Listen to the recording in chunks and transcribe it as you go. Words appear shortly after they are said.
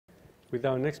with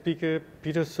our next speaker,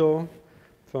 Peter So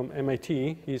from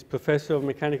MIT. He's professor of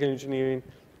mechanical engineering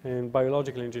and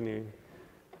biological engineering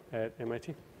at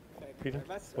MIT. Peter,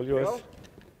 all yours.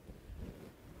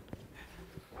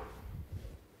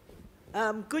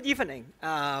 Good evening.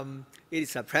 It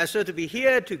is a pleasure to be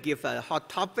here to give a hot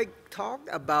topic talk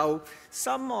about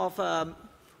some of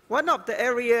one of the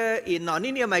area in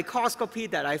nonlinear microscopy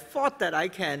that I thought that I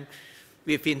can,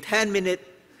 within 10 minutes,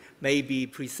 maybe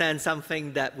present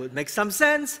something that would make some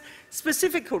sense.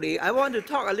 Specifically, I want to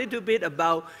talk a little bit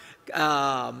about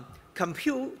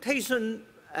computation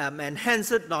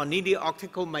enhanced nonlinear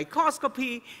optical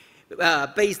microscopy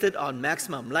based on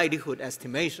maximum likelihood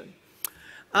estimation.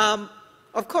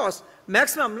 Of course,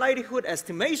 maximum likelihood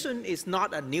estimation is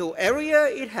not a new area.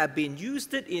 It has been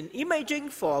used in imaging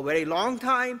for a very long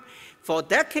time. For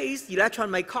decades, electron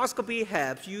microscopy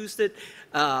has used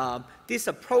this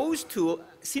approach to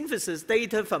synthesis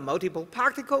data from multiple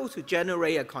particles to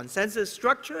generate a consensus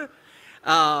structure.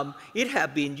 It has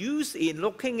been used in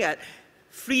looking at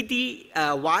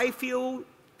 3D wide field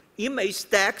image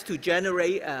stacks to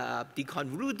generate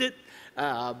deconvoluted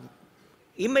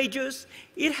images.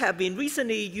 It has been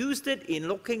recently used in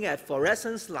looking at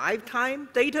fluorescence lifetime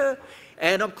data,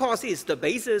 and of course it's the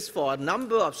basis for a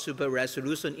number of super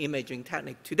resolution imaging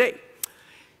techniques today.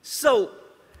 So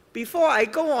before I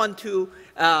go on to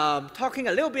talking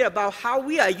a little bit about how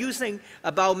we are using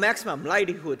about maximum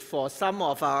likelihood for some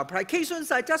of our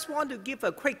applications, I just want to give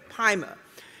a quick primer.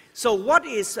 So what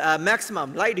is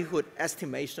maximum likelihood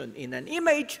estimation in an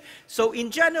image? So in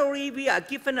general, we are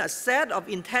given a set of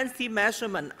intensity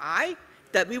measurement I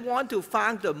that we want to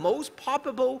find the most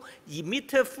probable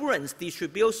emitter fluorescence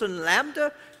distribution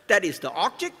lambda, that is the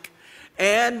object.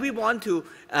 And we want to,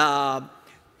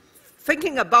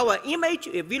 thinking about an image,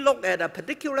 if we look at a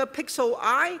particular pixel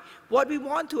I, what we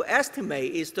want to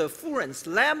estimate is the fluorescence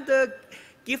lambda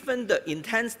given the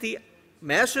intensity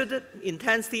measured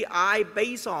intensity I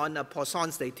based on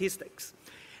Poisson statistics.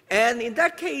 And in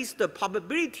that case, the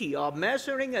probability of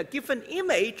measuring a given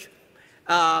image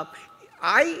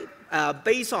I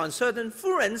based on certain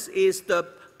fluorescence is the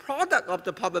product of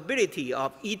the probability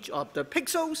of each of the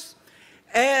pixels.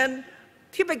 And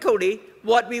typically,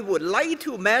 what we would like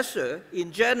to measure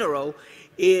in general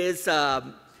is the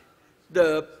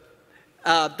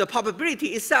probability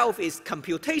itself is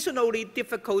computationally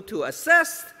difficult to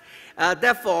assess.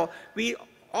 Therefore, we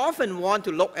often want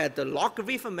to look at the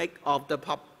logarithm of the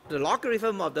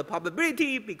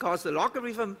probability, because the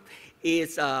logarithm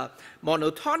is a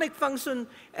monotonic function,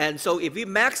 and so if we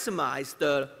maximize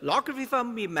the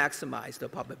logarithm, we maximize the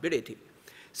probability.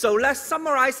 So let's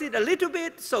summarize it a little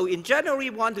bit. So in general,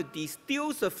 we want to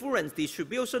deduce the fluorescence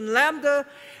distribution lambda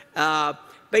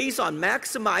based on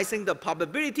maximizing the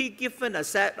probability given a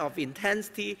set of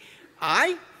intensity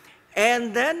I,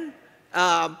 and then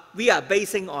we are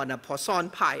basing on a Poisson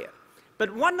pair.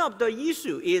 But one of the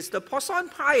issues is the Poisson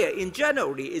pair in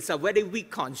general is a very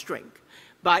weak constraint.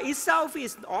 By itself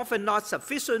is often not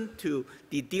sufficient to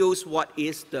deduce what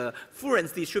is the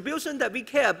fluorescence distribution that we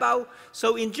care about.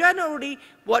 So in general,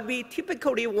 what we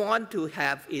typically want to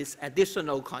have is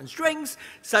additional constraints,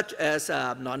 such as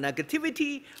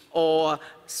non-negativity or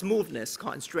smoothness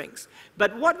constraints.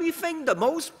 But what we think the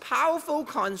most powerful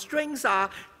constraints are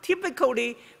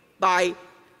typically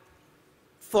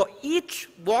for each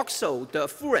voxel, the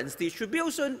fluorescence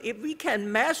distribution, if we can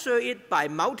measure it by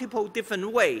multiple different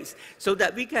ways, so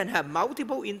that we can have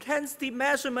multiple intensity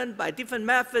measurement by different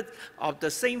methods of the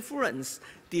same fluorescence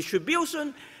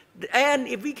distribution, and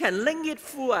if we can link it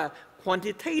through a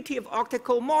quantitative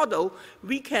optical model,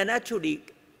 we can actually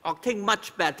obtain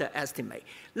much better estimate.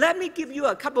 Let me give you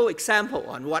a couple examples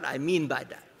on what I mean by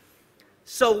that.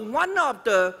 So one of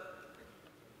the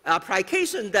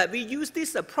application that we use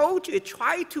this approach is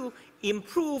try to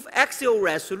improve axial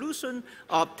resolution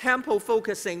of temporal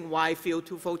focusing wide field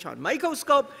two-photon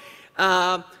microscope.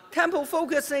 Temporal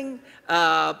focusing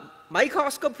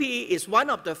microscopy is one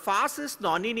of the fastest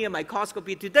nonlinear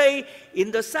microscopy today.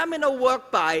 In the seminal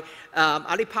work by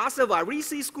Alipasa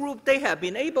Varisi's group, they have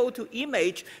been able to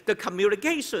image the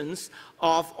communications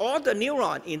of all the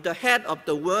neurons in the head of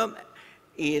the worm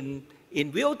in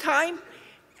real time.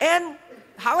 And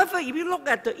however, if you look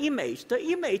at the image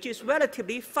is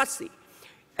relatively fuzzy.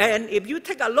 And if you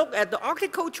take a look at the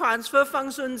optical transfer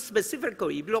function,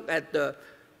 specifically, if you look at the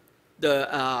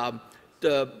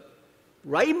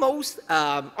rightmost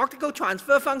optical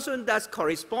transfer function that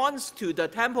corresponds to the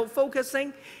temporal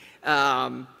focusing,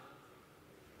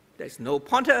 there's no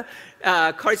pointer,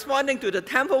 corresponding to the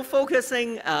temporal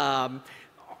focusing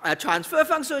transfer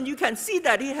function, you can see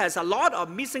that it has a lot of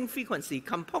missing frequency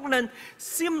component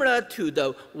similar to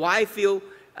the wide field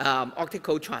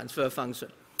optical transfer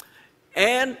function.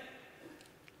 And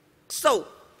so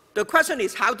the question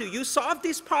is, how do you solve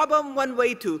this problem? One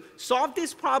way to solve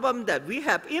this problem that we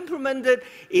have implemented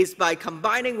is by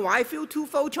combining wide field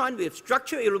two-photon with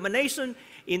structured illumination.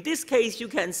 In this case, you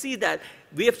can see that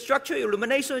with structured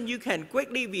illumination, you can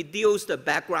quickly reduce the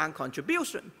background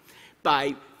contribution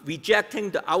by rejecting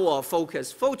the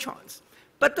out-of-focus photons.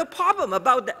 But the problem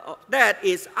about that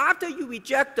is after you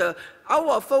reject the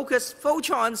out-of-focus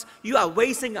photons, you are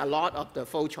wasting a lot of the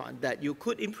photon that you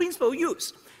could in principle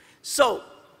use. So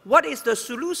what is the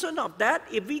solution of that?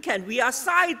 If we can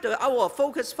reassign the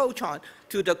out-of-focus photon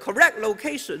to the correct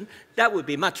location, that would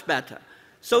be much better.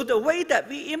 So the way that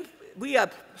we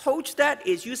approach that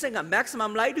is using a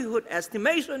maximum likelihood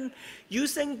estimation,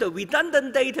 using the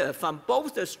redundant data from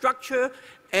both the structure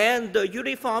and the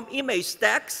uniform image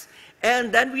stacks,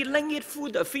 and then we link it through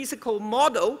the physical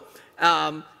model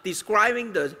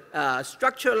describing the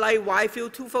structure like wide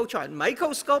field two-photon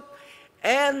microscope,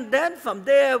 and then from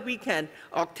there we can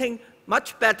obtain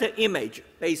much better image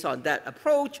based on that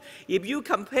approach. If you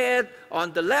compare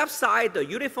on the left side the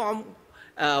uniform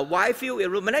wide field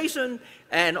illumination,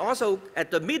 and also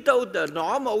at the middle the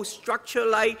normal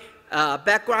structure-like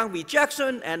background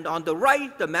rejection, and on the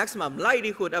right the maximum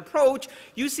likelihood approach,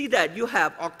 you see that you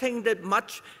have obtained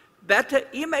much better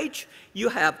image. You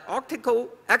have optical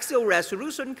axial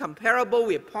resolution comparable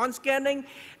with point scanning,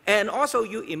 and also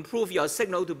you improve your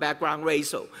signal to background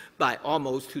ratio by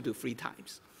almost 2 to 3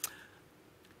 times.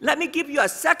 Let me give you a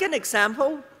second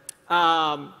example.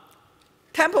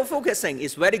 Tempo focusing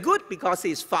is very good because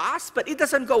it's fast, but it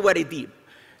doesn't go very deep.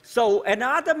 So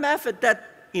another method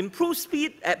that improves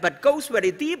speed but goes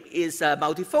very deep is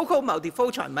multifocal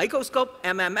multiphoton microscope,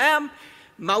 MMM.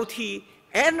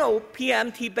 Multi-anode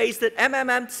PMT-based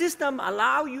MMM system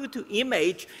allow you to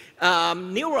image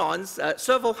neurons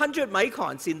several hundred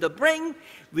microns in the brain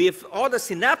with all the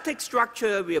synaptic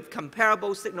structure with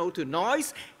comparable signal to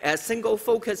noise as single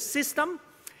focus system.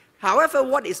 However,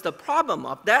 what is the problem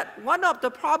of that? One of the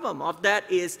problems of that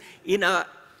is in a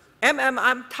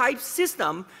MMM type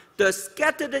system, the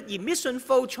scattered emission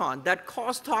photon that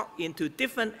crosstalk into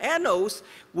different anodes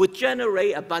would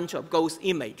generate a bunch of ghost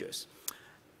images,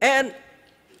 and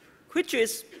which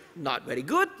is not very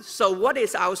good. So what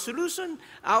is our solution?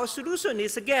 Our solution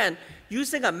is, again,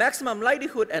 using a maximum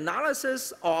likelihood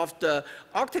analysis of the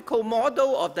optical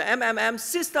model of the MMM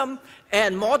system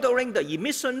and modeling the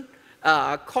emission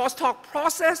crosstalk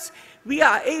process. We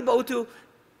are able to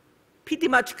pretty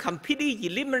much completely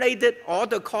eliminated all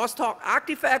the crosstalk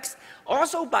artifacts.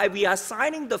 Also, by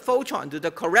reassigning the photon to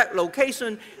the correct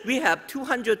location, we have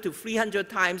 200 to 300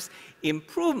 times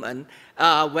improvement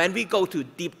when we go to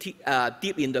deep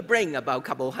in the brain, about a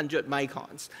couple hundred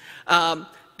microns.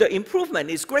 The improvement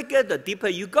is greater the deeper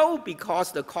you go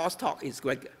because the crosstalk is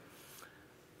greater.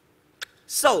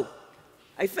 So,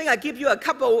 I think I give you a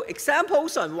couple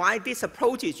examples on why this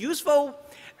approach is useful.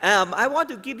 I want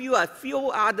to give you a few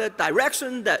other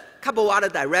directions, couple other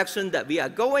directions that we are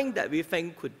going that we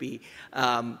think could be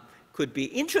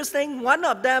interesting. One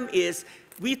of them is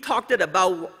we talked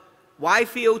about wide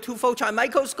field two-photon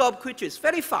microscope, which is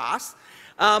very fast.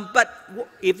 But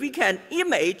if we can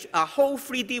image a whole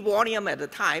 3D volume at a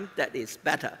time, that is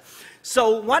better.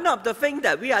 So one of the things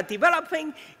that we are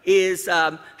developing is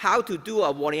how to do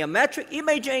a volumetric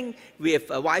imaging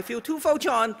with a wide field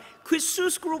two-photon. Chris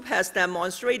Su's group has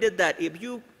demonstrated that if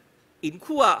you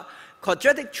include a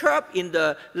quadratic chirp in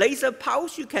the laser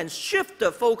pulse, you can shift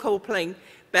the focal plane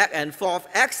back and forth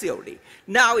axially.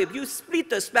 Now, if you split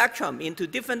the spectrum into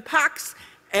different packs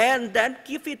and then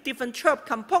give it different chirp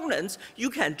components, you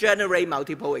can generate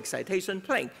multiple excitation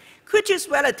plane, which is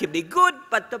relatively good,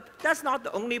 but that's not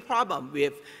the only problem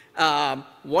with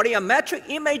volumetric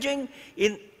imaging.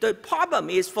 The problem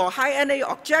is for high-NA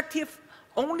objective,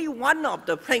 only one of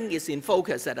the plane is in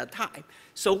focus at a time.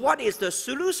 So what is the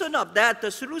solution of that? The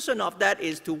solution of that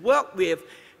is to work with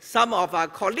some of our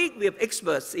colleagues with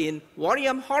experts in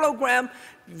volume hologram.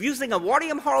 Using a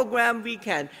volume hologram, we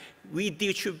can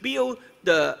redistribute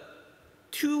the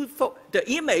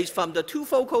image from the two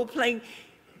focal plane.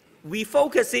 We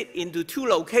focus it into two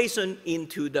locations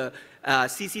into the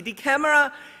CCD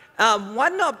camera.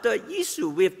 One of the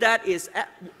issues with that is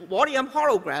volume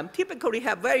hologram typically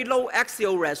have very low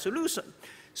axial resolution.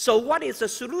 So what is the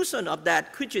solution of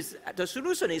that? Which is, the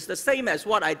solution is the same as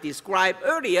what I described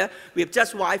earlier with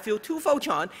just wide field 2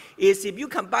 photon, is if you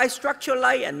combine structural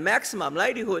light and maximum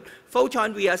likelihood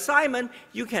photon reassignment,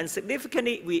 you can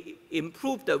significantly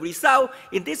improve the result.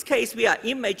 In this case, we are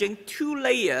imaging 2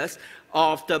 layers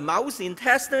of the mouse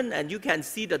intestine, and you can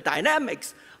see the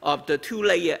dynamics of the 2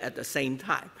 layers at the same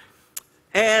time.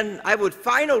 And I would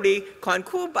finally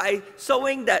conclude by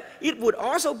showing that it would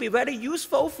also be very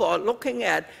useful for looking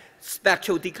at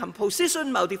spectral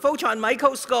decomposition, multiphoton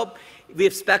microscope.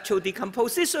 With spectral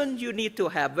decomposition, you need to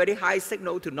have very high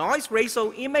signal-to-noise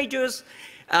ratio images.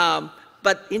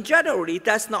 But in general,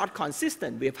 that's not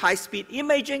consistent with high-speed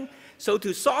imaging. So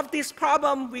to solve this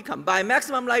problem, we combine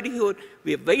maximum likelihood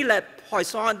with wavelet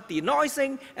Poisson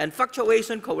denoising and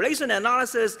fluctuation correlation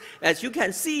analysis. As you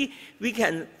can see, we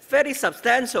can very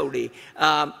substantially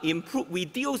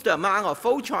reduce the amount of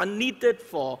photon needed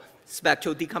for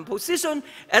spectral decomposition.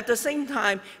 At the same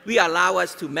time, we allow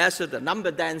us to measure the number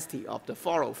density of the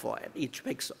fluorophore at each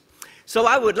pixel. So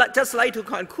I would just like to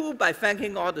conclude by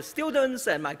thanking all the students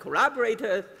and my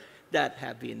collaborators that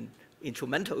have been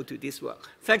instrumental to this work.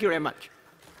 Thank you very much.